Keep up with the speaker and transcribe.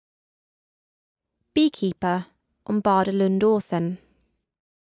Beekeeper on Badelundaåsen.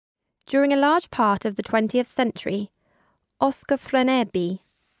 During a large part of the 20th century, Oscar Freneby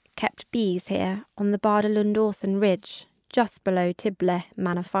kept bees here on the Badelundaåsen ridge just below Tibble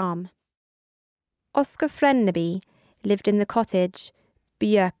Manor Farm. Oscar Freneby lived in the cottage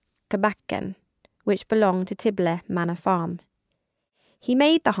Björkebacken, which belonged to Tibble Manor Farm. He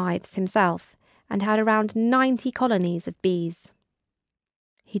made the hives himself and had around 90 colonies of bees.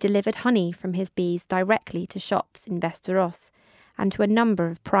 He delivered honey from his bees directly to shops in Västerås and to a number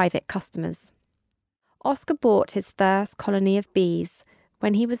of private customers. Oscar bought his first colony of bees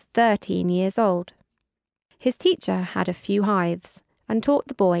when he was 13 years old. His teacher had a few hives and taught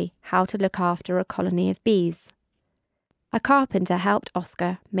the boy how to look after a colony of bees. A carpenter helped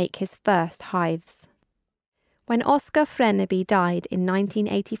Oscar make his first hives. When Oscar Freneby died in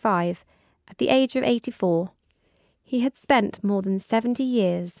 1985, at the age of 84, he had spent more than 70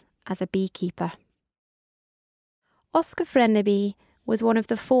 years as a beekeeper. Oscar Freneby was one of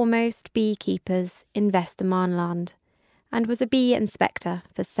the foremost beekeepers in Västermanland and was a bee inspector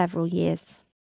for several years.